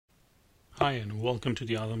Hi and welcome to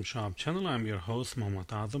the Azam Shop channel. I'm your host Mohammad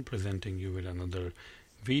Azam, presenting you with another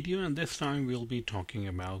video, and this time we'll be talking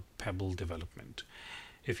about Pebble development.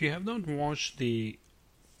 If you have not watched the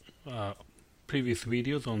previous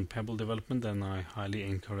videos on Pebble development, then I highly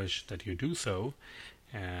encourage that you do so.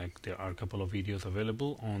 There are a couple of videos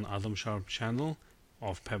available on Azam Shop channel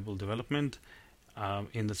of Pebble development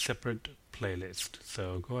in a separate playlist.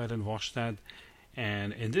 So go ahead and watch that.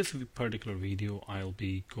 And in this particular video, I'll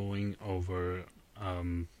be going over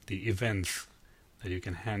the events that you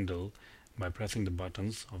can handle by pressing the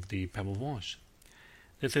buttons of the Pebble watch.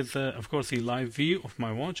 This is, of course, the live view of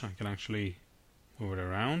my watch. I can actually move it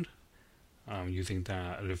around using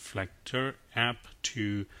the reflector app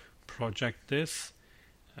to project this,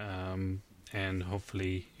 and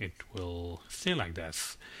hopefully it will stay like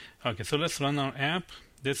this. Okay, so let's run our app.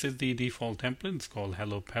 This is the default template. It's called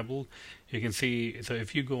Hello Pebble. You can see, so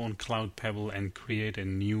if you go on Cloud Pebble and create a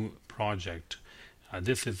new project,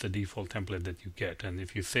 this is the default template that you get. And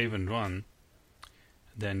if you save and run,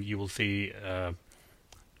 then you will see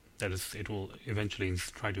it will eventually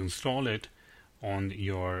try to install it on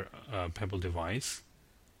your Pebble device.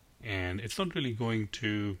 And it's not really going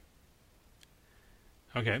to...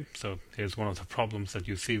 Okay, so here's one of the problems that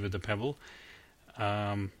you see with the Pebble.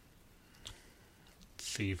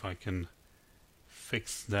 See if I can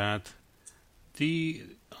fix that.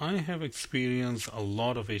 I have experienced a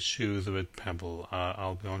lot of issues with Pebble,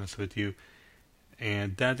 I'll be honest with you,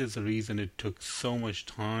 and that is the reason it took so much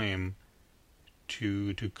time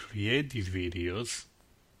to create these videos,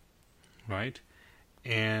 right?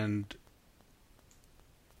 And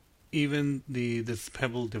even this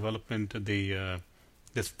Pebble development,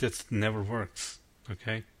 this never works.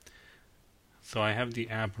 Okay. So I have the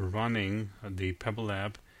app running, the Pebble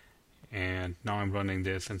app, and now I'm running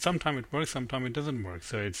this, and sometimes it works, sometimes it doesn't work.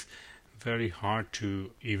 So it's very hard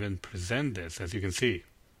to even present this. As you can see,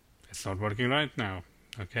 it's not working right now.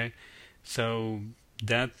 Okay, so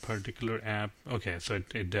that particular app, okay, so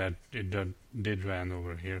it did run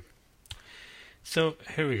over here. So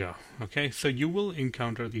here we go. Okay, so you will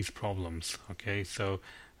encounter these problems. Okay, so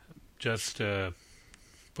just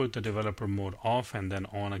put the developer mode off and then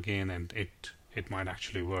on again, and it might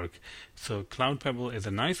actually work. So Cloud Pebble is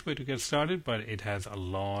a nice way to get started, but it has a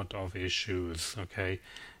lot of issues. Okay,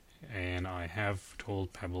 and I have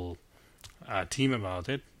told Pebble team about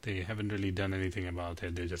it. They haven't really done anything about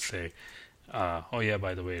it. They just say, oh yeah,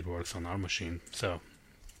 by the way, it works on our machine. So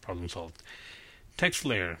problem solved. Text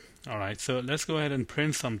layer. Alright, so let's go ahead and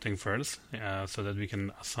print something first, so that we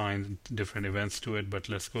can assign different events to it. But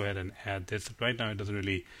let's go ahead and add this. Right now it doesn't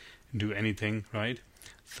really do anything, right?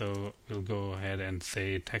 So we'll go ahead and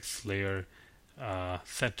say text layer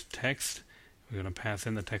set text. We're going to pass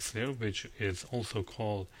in the text layer, which is also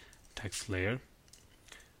called text layer,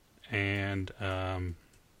 and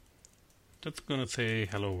that's going to say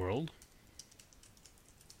hello world.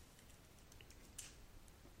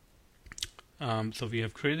 So we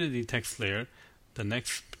have created the text layer. The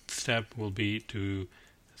next step will be to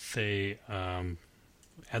say add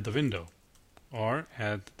the window, or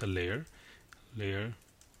add the layer,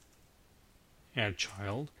 add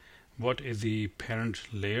child. What is the parent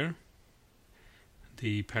layer?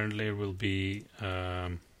 The parent layer will be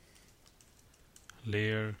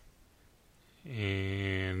layer,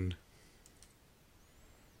 and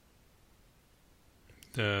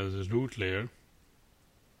the root layer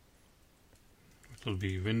will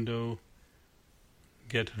be window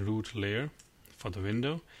get root layer for the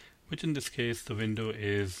window, which in this case the window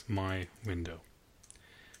is my window.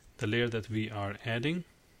 The layer that we are adding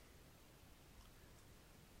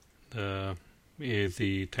is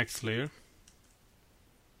the text layer,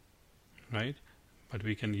 right? But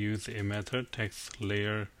we can use a method text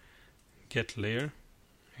layer get layer,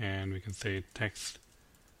 and we can say text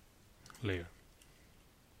layer.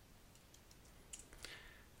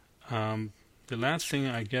 The last thing,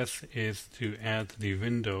 I guess, is to add the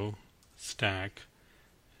window stack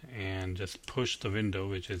and just push the window,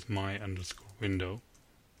 which is my underscore window,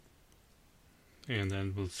 and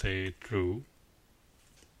then we'll say true.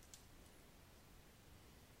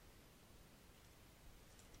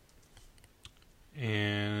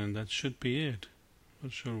 And that should be it.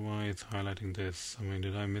 Not sure why it's highlighting this. I mean,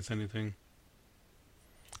 did I miss anything?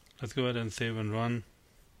 Let's go ahead and save and run.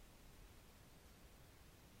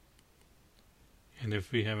 And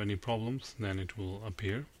if we have any problems, then it will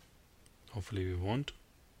appear. Hopefully we won't.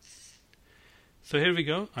 So here we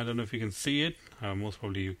go. I don't know if you can see it. Most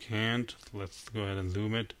probably you can't. Let's go ahead and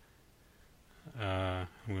zoom it. I'm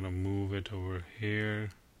going to move it over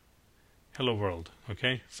here. Hello world.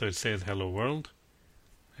 Okay, so it says hello world,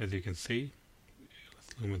 as you can see.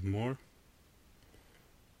 Let's zoom it more.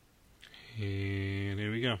 And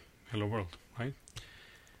here we go. Hello world, right?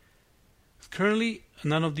 Currently,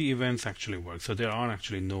 none of the events actually work. So there are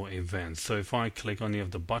actually no events. So if I click on any of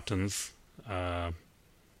the buttons,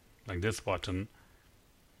 like this button,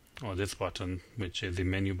 or this button, which is the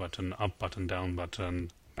menu button, up button, down button,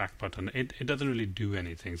 back button, it doesn't really do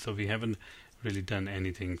anything. So we haven't really done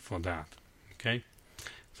anything for that. Okay.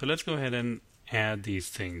 So let's go ahead and add these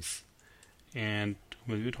things. And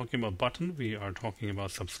when we're talking about button, we are talking about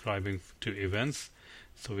subscribing to events.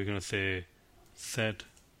 So we're going to say set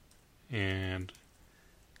and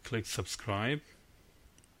click subscribe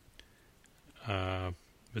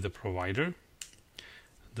with the provider.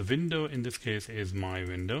 The window in this case is my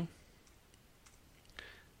window.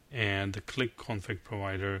 And the click config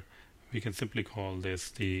provider, we can simply call this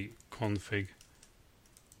the config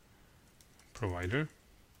provider.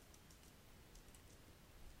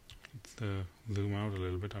 Let's zoom out a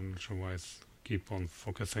little bit. I'm not sure why it's keep on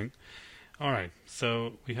focusing. Alright,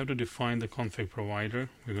 so we have to define the config provider.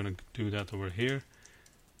 We're going to do that over here,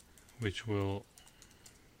 which will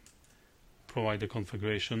provide the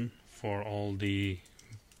configuration for all the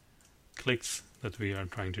clicks that we are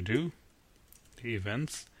trying to do, the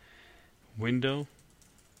events, window,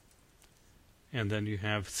 and then you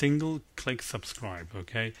have single click subscribe.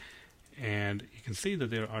 Okay, and you can see that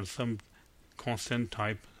there are some constant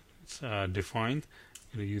types defined.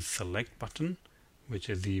 You're going to use select button, which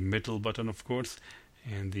is the middle button, of course,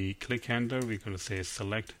 and the click handler, we're going to say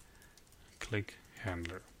select click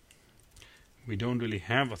handler. We don't really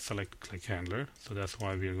have a select click handler, so that's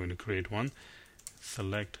why we are going to create one.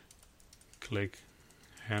 Select click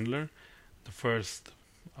handler. The first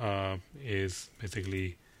is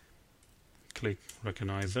basically click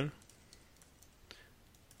recognizer,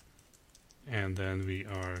 and then we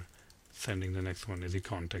are sending the next one is the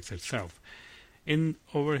context itself. In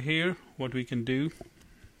over here, what we can do,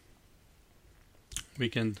 we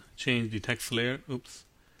can change the text layer. Oops,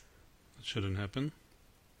 that shouldn't happen.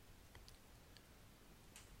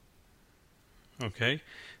 Okay,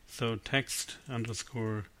 so text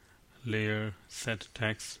underscore layer set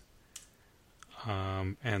text,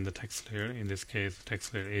 and the text layer, in this case the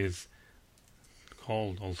text layer is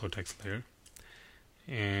called also text layer,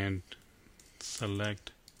 and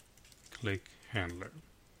select click handler.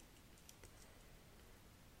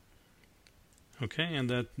 Okay, and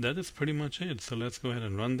that is pretty much it. So let's go ahead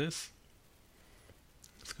and run this.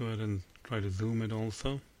 Let's go ahead and try to zoom it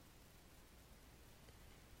also.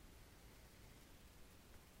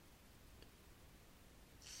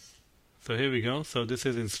 So here we go. So this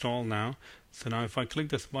is installed now. So now if I click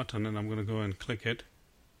this button, and I'm going to go and click it,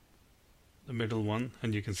 the middle one,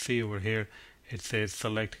 and you can see over here it says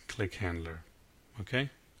select click handler. Okay,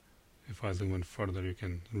 if I zoom in further, you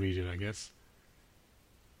can read it, I guess.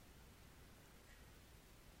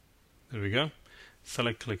 There we go.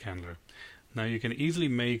 Select click handler. Now you can easily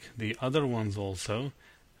make the other ones also.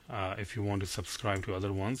 If you want to subscribe to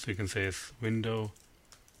other ones, you can say window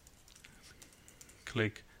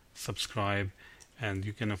click subscribe, and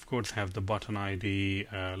you can of course have the button ID.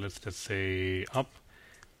 Let's just say up,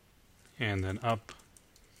 and then up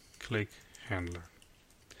click handler.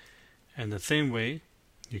 And the same way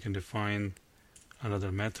you can define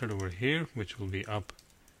another method over here, which will be up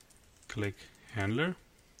click handler.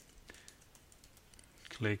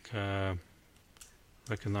 Click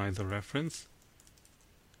recognize the reference,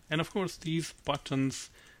 and of course these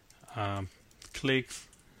buttons, clicks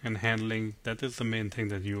and handling, that is the main thing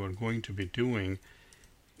that you are going to be doing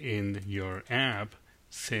in your app,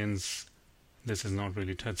 since this is not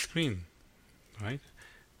really touch screen, right?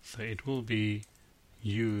 So it will be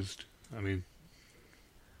used, I mean,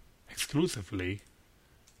 exclusively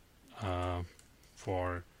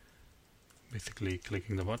for basically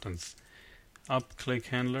clicking the buttons. Up click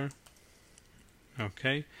handler.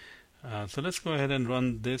 Okay, so let's go ahead and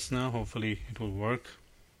run this now. Hopefully it will work.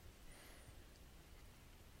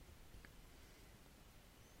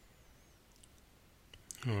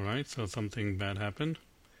 Alright, so something bad happened.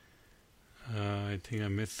 I think I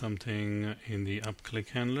missed something in the up click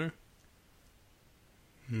handler.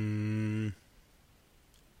 Don't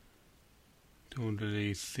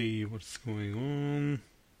really see what's going on.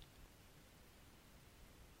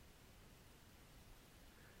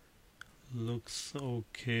 Looks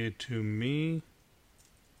okay to me.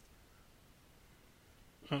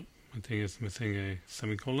 Oh, I think it's missing a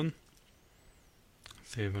semicolon.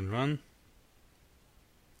 Save and run.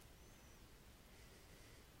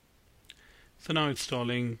 So now it's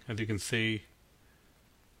stalling, as you can see.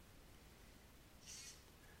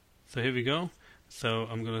 So here we go. So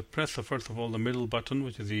I'm going to press first of all the middle button,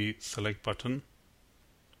 which is the select button,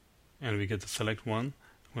 and we get the select one.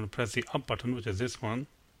 I'm going to press the up button, which is this one,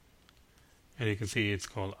 and you can see it's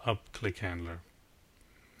called up click handler.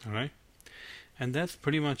 Alright, and that's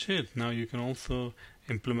pretty much it. Now you can also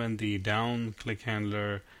implement the down click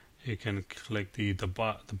handler. You can click the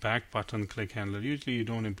back button click handler. Usually you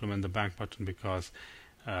don't implement the back button because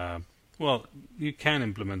well, you can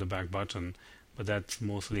implement the back button, but that's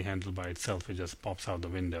mostly handled by itself. It just pops out the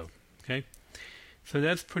window. Okay, so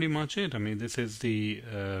that's pretty much it. I mean, this is the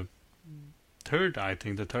third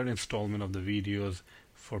installment of the videos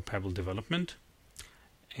for Pebble development,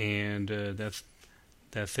 and that's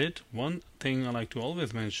it. One thing I like to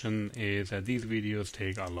always mention is that these videos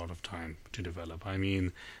take a lot of time to develop. I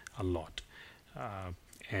mean, a lot.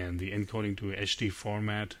 And the encoding to HD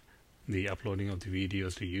format, the uploading of the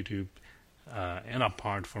videos to YouTube, and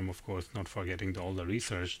apart from, of course, not forgetting all the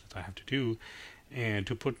research that I have to do, and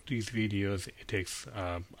to put these videos, it takes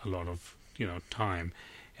a lot of time.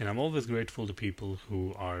 And I'm always grateful to people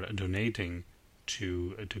who are donating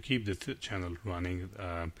to keep this channel running.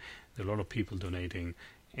 There are a lot of people donating,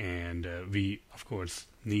 and we, of course,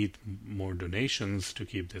 need more donations to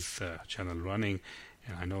keep this channel running.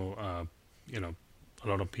 And I know, a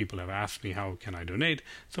lot of people have asked me how can I donate.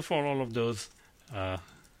 So for all of those,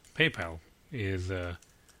 PayPal is a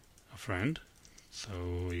friend.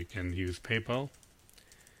 So you can use PayPal.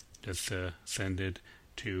 Just send it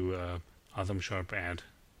to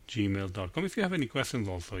azamsharp@gmail.com. If you have any questions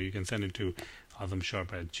also, you can send it to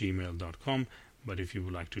azamsharp@gmail.com. But if you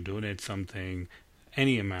would like to donate something,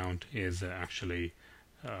 any amount is actually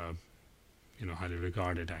highly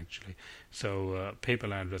regarded actually. So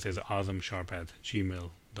PayPal address is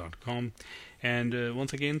azamsharp@gmail.com. And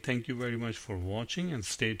once again, thank you very much for watching, and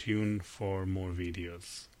stay tuned for more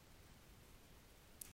videos.